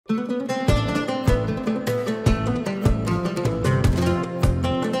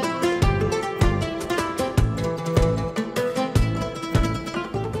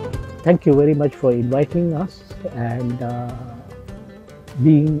thank you very much for inviting us and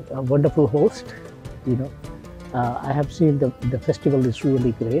being a wonderful host. I have seen the festival is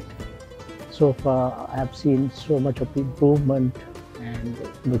really great. So far, I have seen so much of improvement and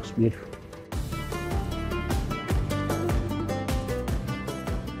it looks beautiful.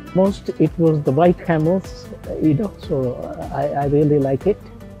 Most it was the white camels, so I really like it,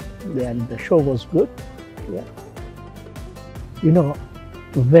 and the show was good. Yeah.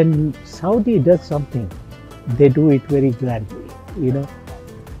 When Saudi does something, they do it very gladly.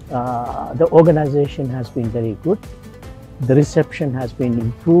 The organization has been very good. The reception has been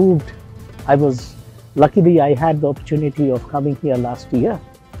improved. Luckily I had the opportunity of coming here last year,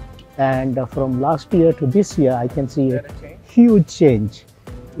 and from last year to this year I can see a huge change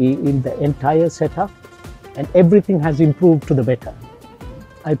in the entire setup, and everything has improved to the better.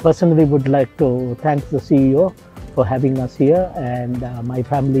 I personally would like to thank the CEO for having us here and my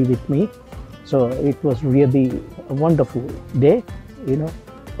family with me. So it was really a wonderful day.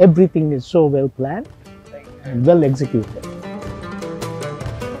 Everything is so well planned and well executed.